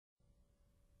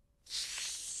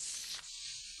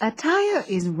A tire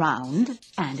is round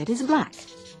and it is black.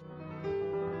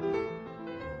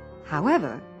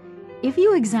 However, if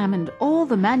you examined all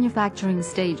the manufacturing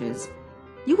stages,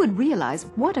 you would realize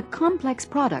what a complex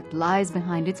product lies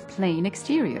behind its plain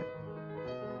exterior.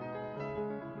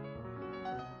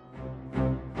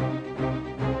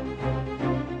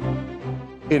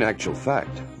 In actual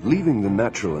fact, leaving the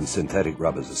natural and synthetic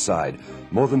rubbers aside,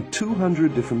 more than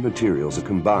 200 different materials are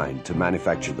combined to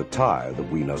manufacture the tire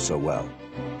that we know so well.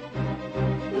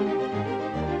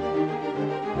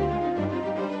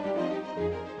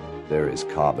 There is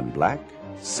carbon black,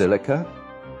 silica,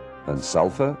 and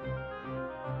sulfur,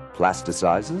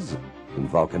 plasticizers and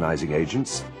vulcanizing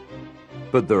agents.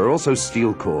 But there are also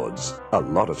steel cords, a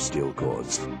lot of steel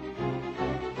cords,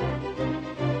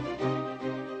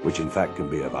 which in fact can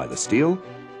be of either steel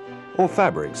or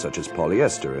fabric such as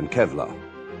polyester and Kevlar.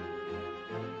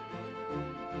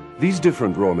 These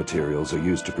different raw materials are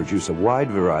used to produce a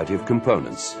wide variety of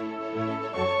components.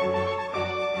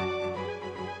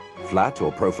 Flat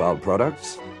or profiled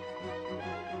products,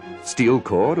 steel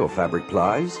cord or fabric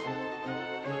plies,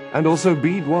 and also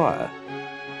bead wire.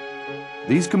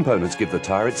 These components give the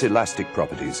tire its elastic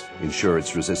properties, ensure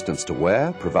its resistance to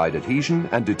wear, provide adhesion,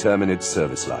 and determine its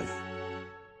service life.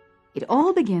 It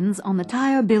all begins on the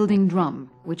tire building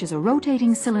drum, which is a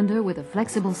rotating cylinder with a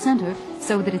flexible center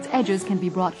so that its edges can be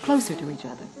brought closer to each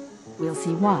other. We'll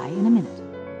see why in a minute.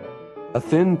 A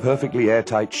thin, perfectly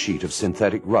airtight sheet of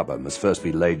synthetic rubber must first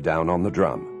be laid down on the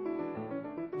drum.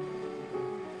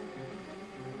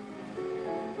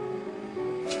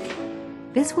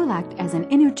 This will act as an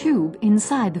inner tube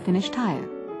inside the finished tire.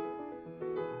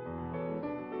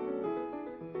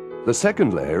 The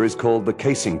second layer is called the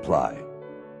casing ply.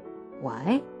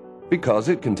 Why? Because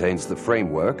it contains the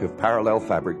framework of parallel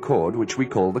fabric cord, which we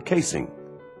call the casing.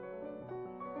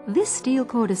 This steel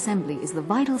cord assembly is the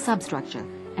vital substructure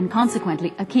and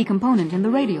consequently a key component in the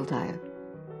radial tire.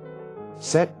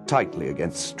 Set tightly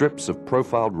against strips of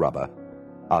profiled rubber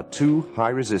are two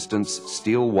high-resistance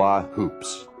steel wire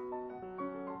hoops,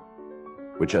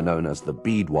 which are known as the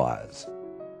bead wires.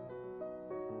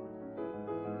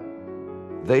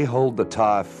 They hold the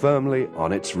tire firmly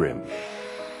on its rim.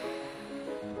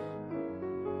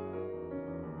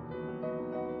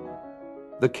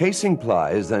 The casing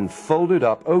ply is then folded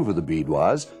up over the bead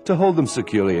wires to hold them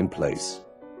securely in place.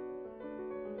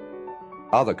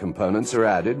 Other components are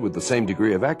added with the same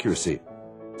degree of accuracy.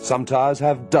 Some tires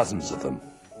have dozens of them.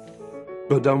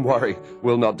 But don't worry,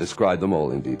 we'll not describe them all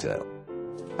in detail.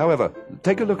 However,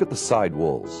 take a look at the side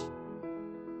walls.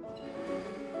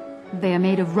 They are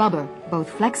made of rubber, both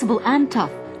flexible and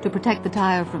tough, to protect the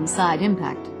tire from side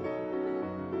impact.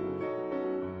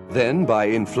 Then, by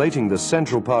inflating the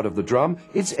central part of the drum,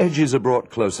 its edges are brought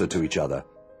closer to each other.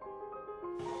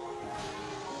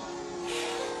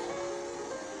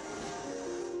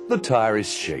 The tire is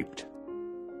shaped.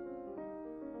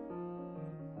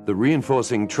 The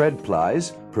reinforcing tread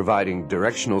plies, providing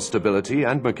directional stability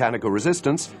and mechanical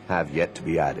resistance, have yet to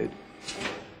be added.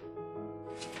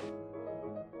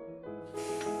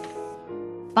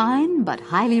 Fine but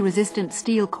highly resistant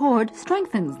steel cord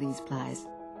strengthens these plies.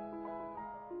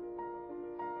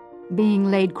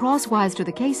 Being laid crosswise to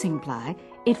the casing ply,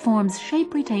 it forms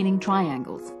shape-retaining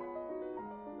triangles.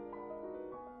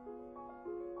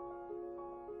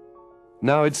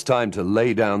 Now it's time to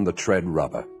lay down the tread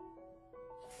rubber.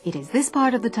 It is this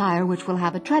part of the tire which will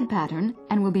have a tread pattern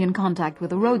and will be in contact with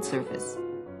the road surface.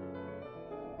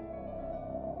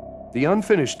 The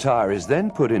unfinished tire is then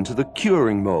put into the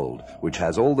curing mold, which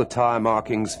has all the tire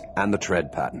markings and the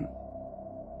tread pattern.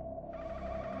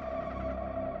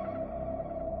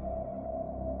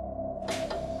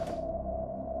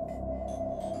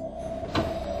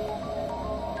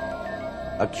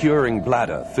 A curing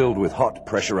bladder filled with hot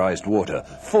pressurized water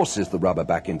forces the rubber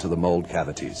back into the mold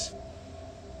cavities.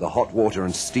 The hot water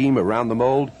and steam around the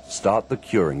mold start the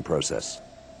curing process.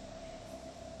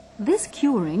 This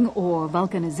curing, or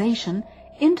vulcanization,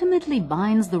 intimately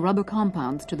binds the rubber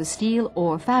compounds to the steel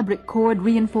or fabric cord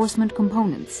reinforcement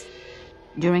components.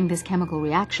 During this chemical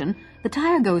reaction, the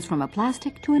tire goes from a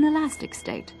plastic to an elastic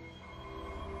state.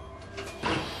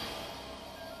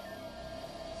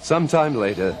 Sometime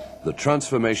later, the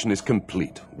transformation is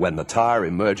complete when the tire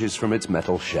emerges from its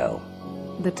metal shell.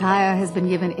 The tire has been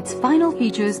given its final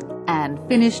features and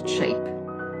finished shape.